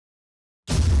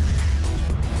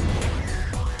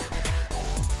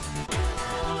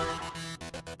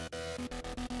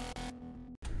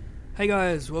Hey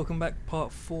guys, welcome back,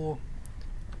 part 4 of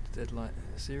the Deadlight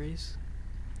Series.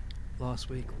 Last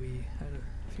week we had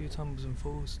a few tumbles and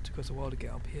falls, took us a while to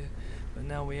get up here, but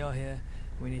now we are here.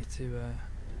 We need to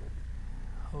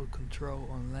hold control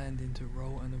on landing to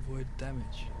roll and avoid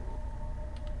damage.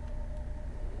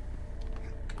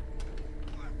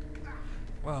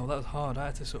 Wow, that was hard. I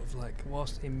had to sort of like,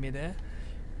 whilst in midair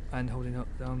and holding up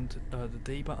down to, the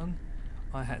D button,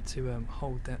 I had to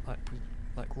hold that, like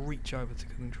reach over to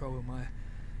control with my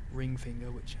ring finger,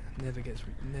 which never gets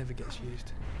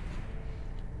used.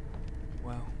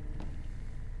 Wow.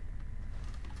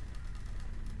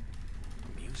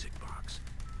 Music box.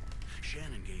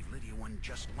 Shannon gave Lydia one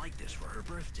just like this for her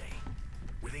birthday.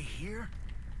 Were they here?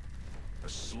 A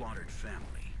slaughtered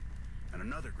family, and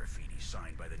another graffiti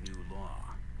signed by the new law.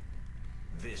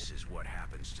 This is what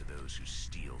happens to those who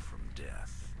steal from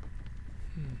death.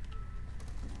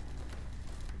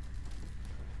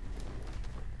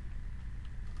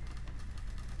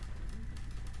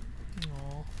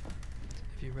 Aww.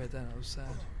 If you read that, I was sad.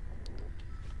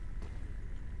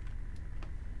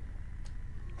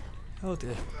 Oh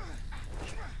dear.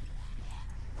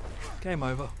 Game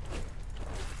over.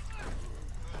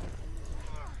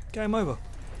 Game over.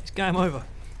 It's game over.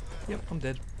 Yep, I'm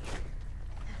dead.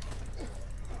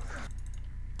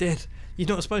 Dead. You're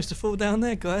not supposed to fall down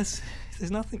there, guys.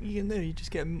 There's nothing you can do. You just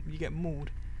get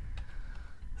mauled.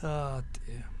 Oh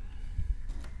dear.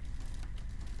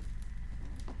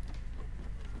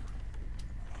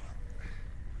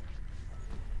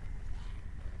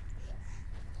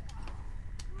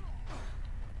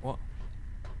 What?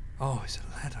 Oh, it's a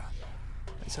ladder.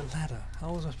 It's a ladder.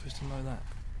 How was I supposed to know that?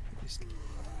 It's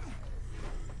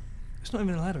not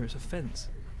even a ladder, it's a fence.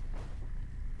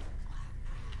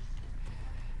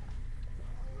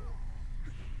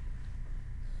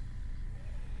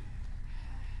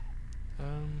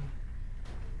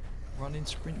 Running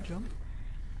sprint jump?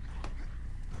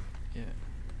 Yeah.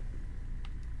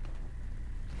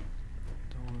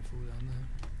 Don't want to fall down there.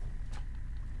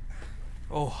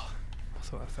 Oh, I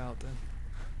thought I fouled then.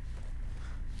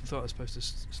 I thought I was supposed to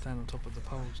stand on top of the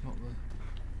poles, not the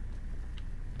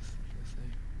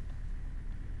thing.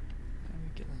 How do we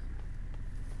get that?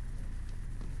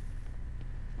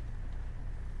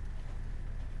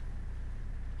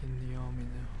 In the army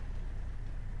now.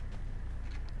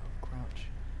 Oh, crouch.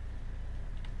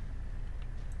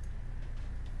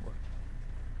 What?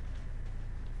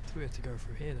 So we have to go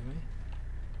through here, don't we?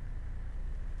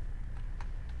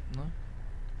 No?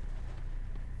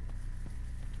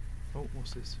 Oh,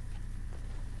 what's this?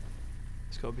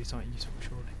 It's got to be something useful,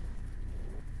 surely.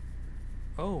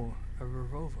 Oh, a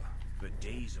revolver. The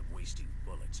days of wasting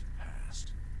bullets have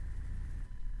passed.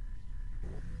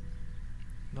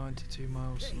 92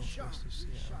 miles northwest of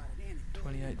Seattle.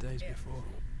 28 days before.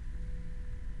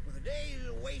 Well, the days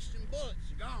of wasting bullets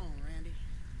are gone, Randy.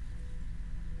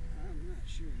 I'm not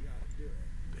sure you ought to do it.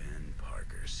 Ben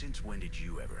Parker, since when did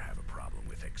you ever have a problem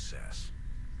with excess?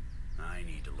 I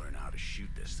need to learn how to shoot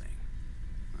this thing.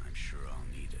 I'm sure I'll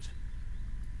need it.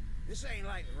 This ain't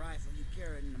like the rifle you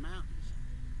carried in the mountains.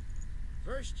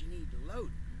 First, you need to load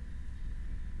it.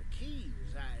 The key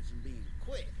resides in being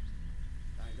quick.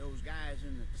 Like those guys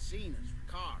in the casinos with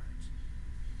cards.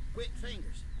 Quick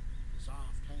fingers,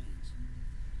 soft hands.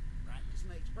 Practice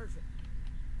makes perfect.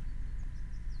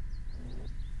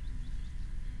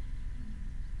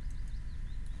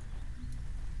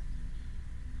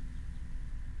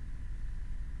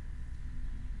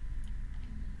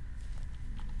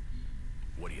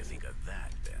 What do you think of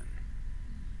that, Ben?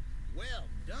 Well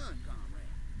done,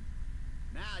 comrade.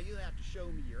 Now you have to show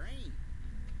me your aim.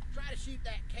 Try to shoot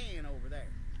that can over there.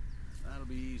 That'll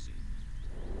be easy.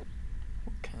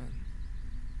 What can?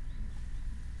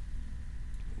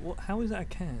 What? How is that a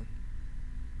can?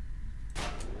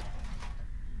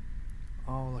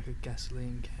 Oh, like a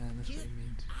gasoline can, that's what Kid, he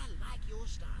means. I like your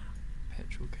style.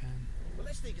 Petrol can. Well,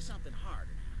 let's think of something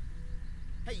harder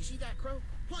now. Hey, you see that crow?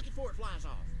 Plunk it before it flies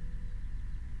off.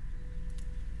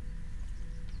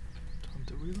 Time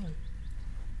to reload.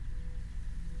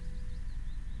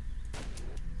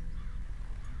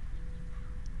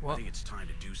 What? I think it's time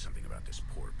to do something about this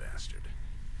poor bastard.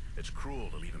 It's cruel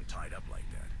to leave him tied up like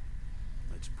that.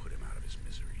 Let's put him out of his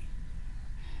misery.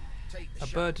 Take the A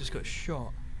shot, bird just got Randy.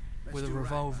 shot Let's with a do right by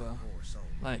the revolver, poor soul.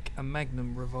 like a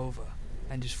Magnum revolver,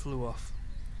 and just flew off.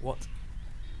 What?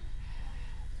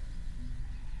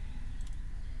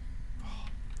 Oh,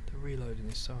 the reloading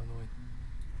is so annoying.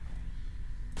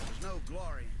 There's no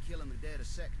glory in killing the dead a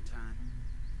second time.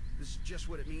 This is just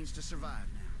what it means to survive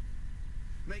now.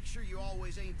 Make sure you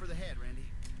always aim for the head, Randy.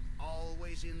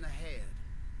 Always in the head.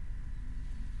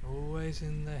 Always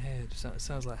in the head.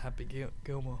 Sounds like Happy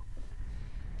Gilmore.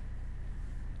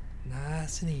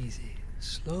 Nice and easy.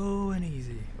 Slow and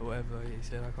easy. Or whatever he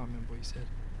said. I can't remember what he said.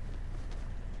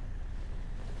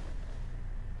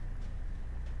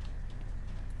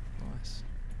 Nice.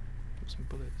 Got some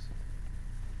bullets.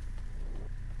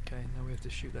 Okay, now we have to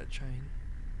shoot that chain.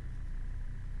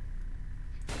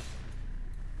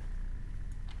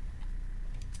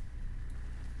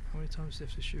 How many times do you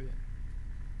have to shoot it?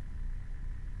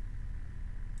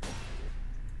 There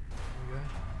we go.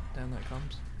 Down that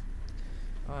comes.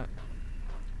 Alright.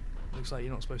 Looks like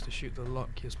you're not supposed to shoot the lock,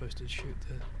 you're supposed to shoot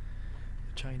the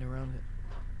chain around it.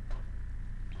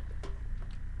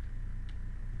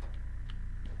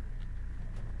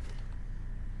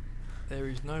 There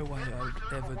is no way I would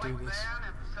ever do this. In the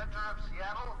center of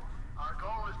Seattle, our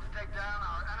goal is to take down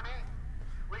our enemy.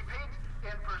 Repeat,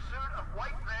 in pursuit of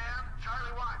white van,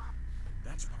 Charlie 1.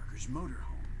 That's Parker's motorhome.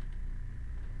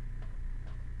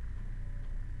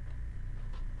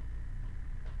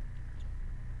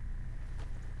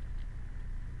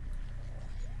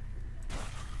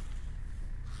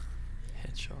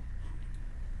 Headshot.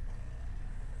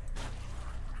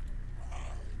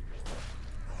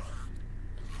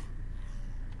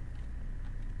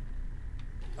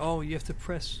 Oh, you have to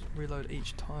press reload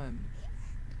each time.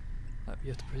 Like you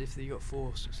have to press, if you got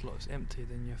 4 slots empty,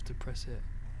 then you have to press it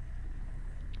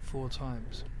 4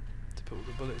 times to put all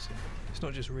the bullets in. It's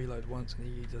not just reload once and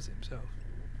he does it himself.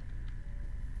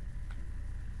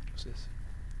 What's this?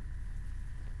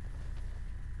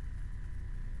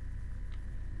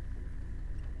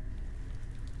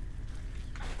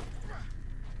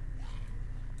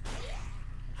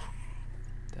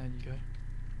 Down you go.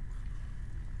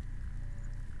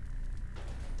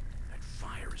 That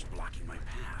fire is blocking my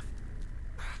path.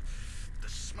 The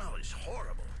smell is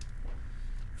horrible.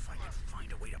 If I could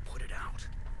find a way to put it out.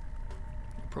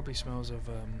 It probably smells of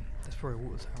there's probably a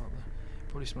water tower up there. It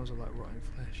probably smells of like rotting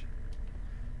flesh.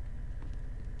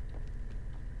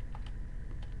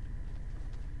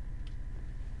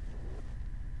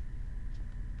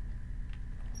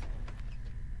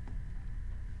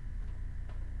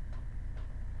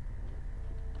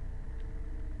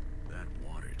 That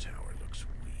water tower looks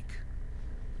weak.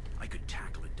 I could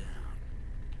tackle it down.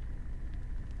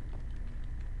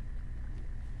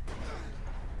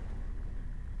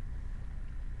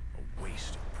 A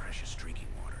waste of precious drinking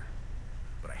water.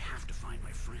 But I have to find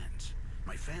my friends,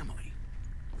 my family.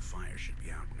 The fire should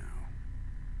be out now.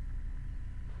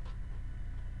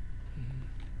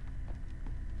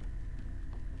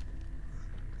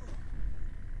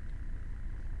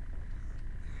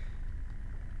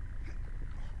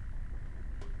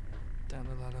 Down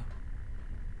the ladder.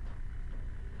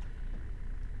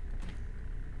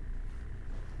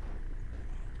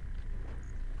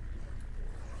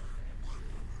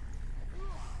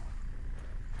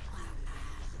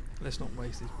 Let's not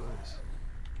waste these bullets.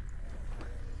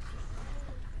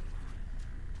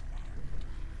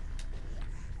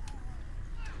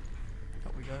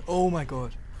 Up we go. Oh my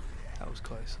god! That was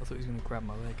close. I thought he was going to grab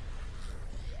my leg.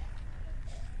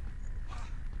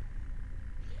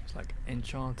 It's like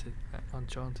enchanted,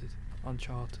 uncharted.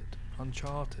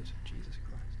 Jesus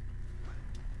Christ.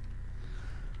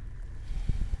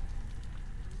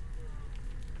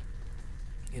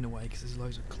 In a way, because there's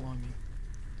loads of climbing.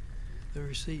 The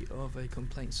receipt of a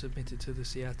complaint submitted to the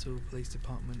Seattle Police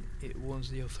Department, it warns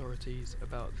the authorities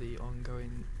about the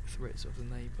ongoing threats of the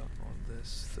neighbor on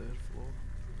this 3rd floor.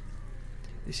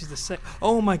 This is the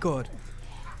oh my god!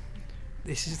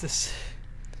 This is the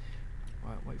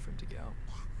right, wait for him to get up.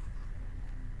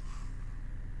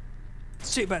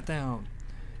 Sit back down!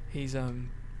 He's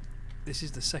this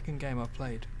is the 2nd game I've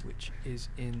played, which is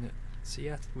in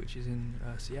Seattle,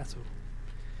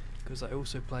 because I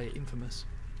also play Infamous.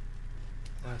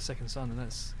 Second Son, and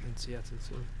that's in Seattle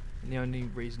too. And the only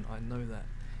reason I know that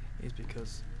is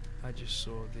because I just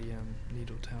saw the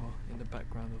Needle Tower in the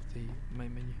background of the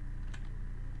main menu.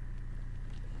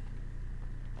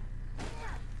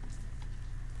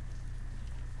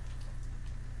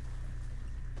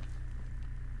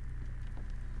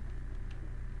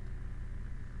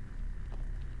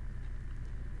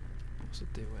 What's the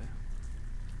deal here?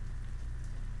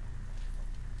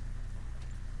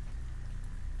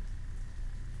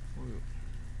 I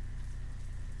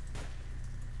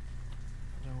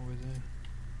don't know what we're doing.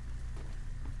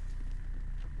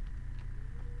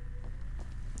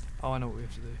 Oh, I know what we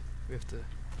have to do. We have to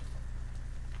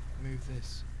move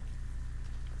this.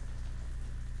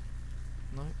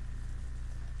 No.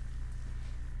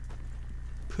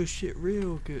 Push it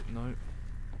real good. No.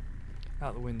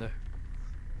 Out the window.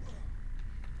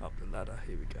 Up the ladder.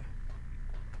 Here we go.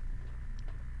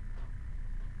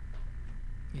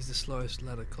 He's the slowest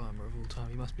ladder climber of all time.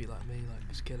 He must be like me,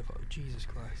 like scared of. Oh, Jesus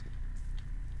Christ.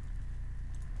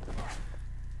 There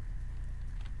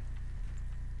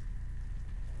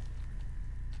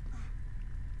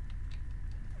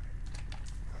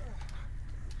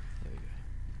we go.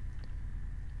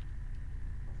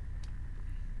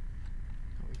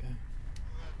 There we go.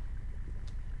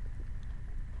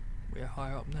 We're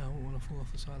higher up now. We want to fall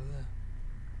off the side of there.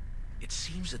 It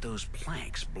seems that those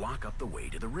planks block up the way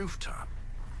to the rooftop.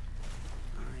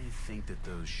 I think that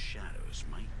those shadows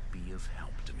might be of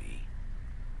help to me.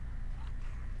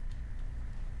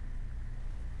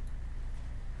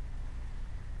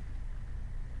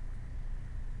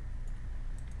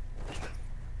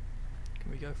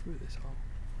 Can we go through this hole?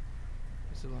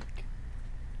 Is it like...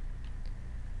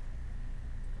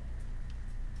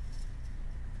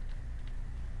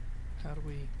 How do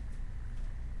we...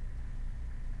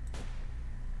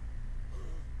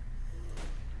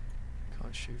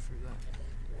 Can't shoot through that.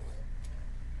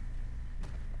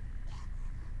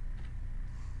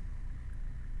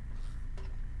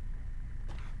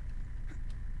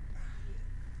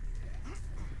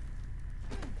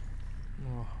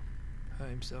 Oh, hurt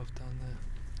himself down there.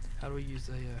 How do we use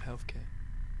the health kit?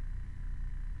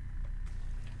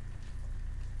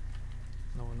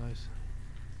 No one knows.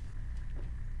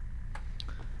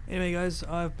 Anyway guys,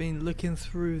 I've been looking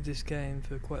through this game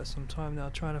for quite some time now,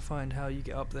 trying to find how you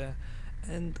get up there,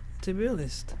 and to be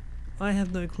honest, I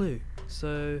have no clue.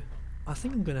 So I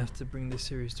think I'm going to have to bring this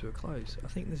series to a close. I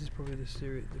think this is probably the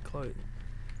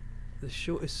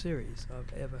shortest series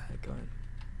I've ever had going.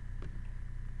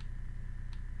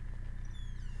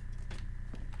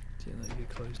 You know, you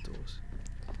close doors.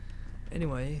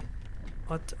 Anyway,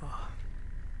 I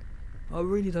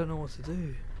really don't know what to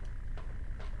do.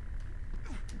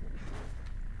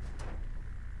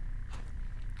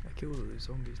 I killed all those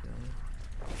zombies now.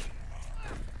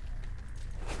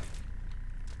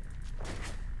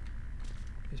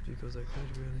 Just because I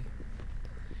could, really.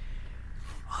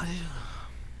 I don't know.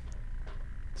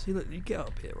 See, look, you get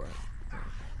up here, right?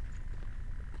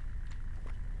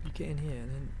 You get in here, and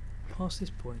then past this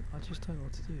point, I just don't know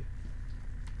what to do.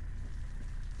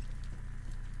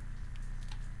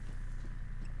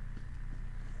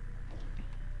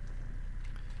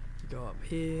 You go up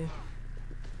here.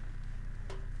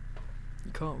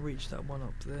 You can't reach that one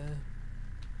up there.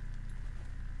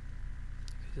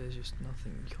 Because there's just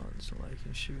nothing. You can't, it's not like you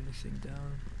can shoot anything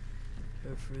down.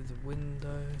 Go through the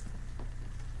window.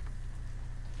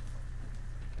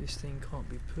 This thing can't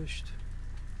be pushed.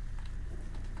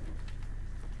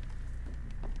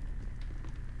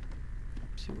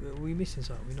 See, are we missing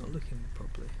something? We're not looking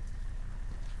properly.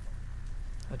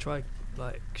 I tried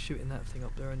like shooting that thing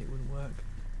up there and it wouldn't work.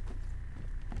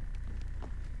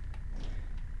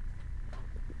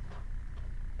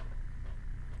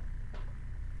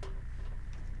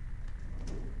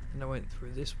 And I went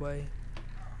through this way.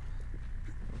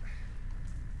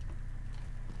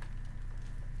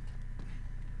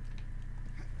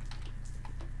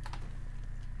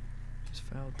 Just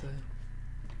failed there.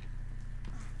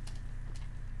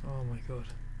 Oh my god.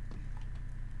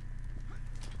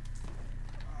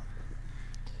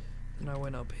 Then I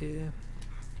went up here.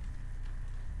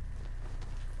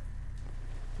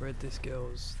 Read this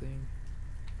girl's thing.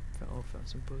 Found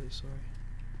some bullets, sorry.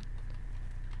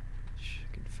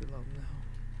 I can fill up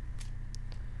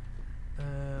now.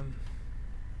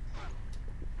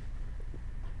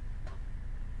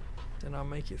 Then I'll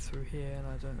make it through here and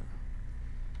I don't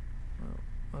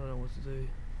know what to do.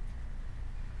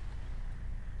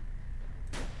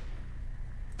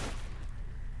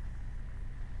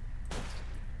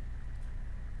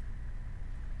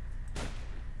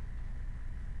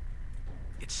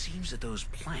 It seems that those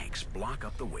planks block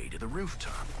up the way to the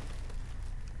rooftop.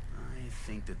 I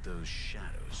think that those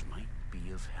shadows might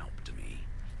be of help to me.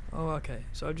 Oh, okay.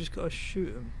 So I've just got to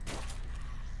shoot them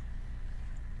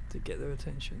to get their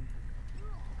attention.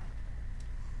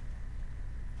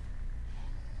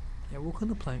 Yeah, walk on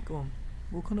the plank. Go on.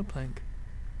 Walk on the plank.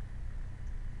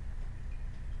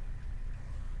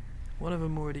 One of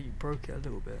them already broke it a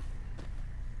little bit.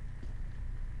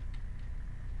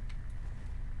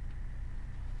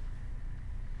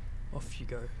 Off you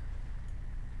go.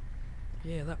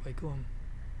 Yeah, that way. Go on.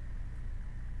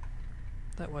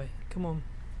 That way. Come on.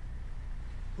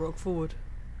 Rock forward.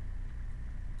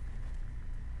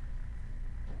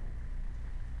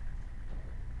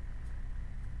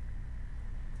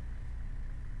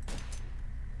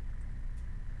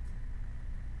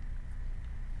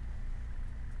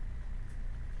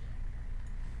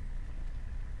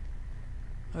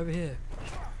 Over here.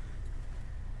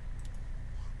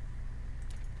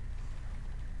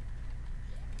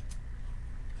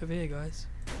 Over here, guys.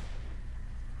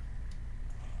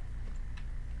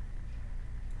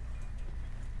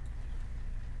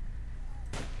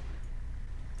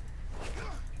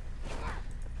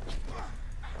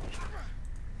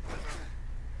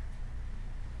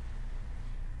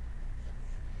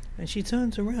 And she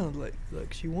turns around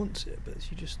like she wants it, but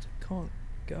she just can't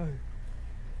go.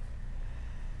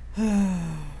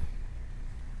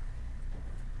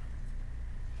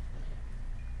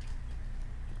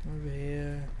 Over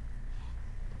here.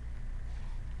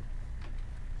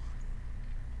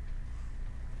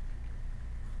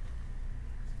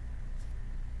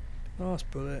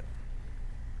 Last bullet.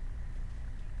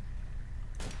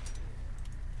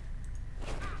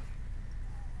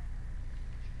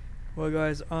 Well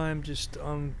guys, I'm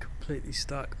completely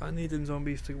stuck. I need them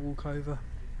zombies to walk over,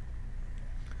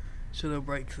 so they'll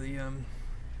break the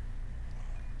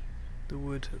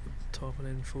wood at the top and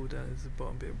then fall down to the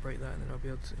bottom bit and break that, and then I'll be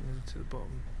able to, and then to the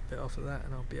bottom bit after that,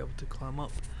 and I'll be able to climb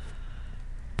up.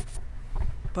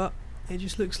 But it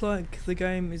just looks like the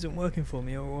game isn't working for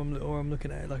me, or I'm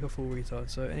looking at it like a full retard.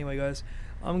 So anyway guys,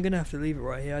 I'm gonna have to leave it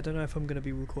right here. I don't know if I'm gonna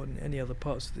be recording any other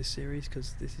parts of this series,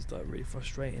 because this is like really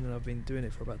frustrating, and I've been doing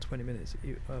it for about 20 minutes,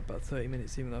 about 30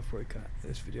 minutes, even though I've probably cut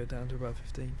this video down to about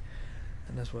 15,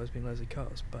 and that's why there's been loads of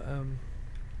cuts. But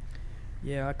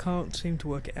yeah, I can't seem to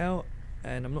work it out,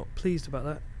 and I'm not pleased about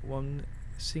that one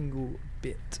single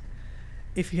bit.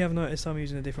 If you have noticed, I'm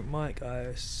using a different mic.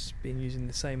 I've been using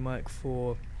the same mic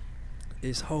for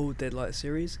this whole Deadlight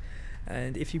series,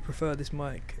 and if you prefer this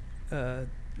mic,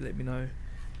 let me know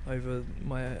over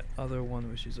my other one,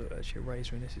 which is actually a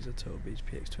Razer, and this is a Turtle Beach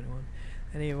PX21.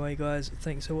 Anyway guys,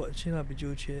 thanks for watching. I'll be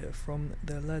George here from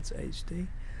the Lads HD,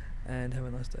 and have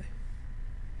a nice day.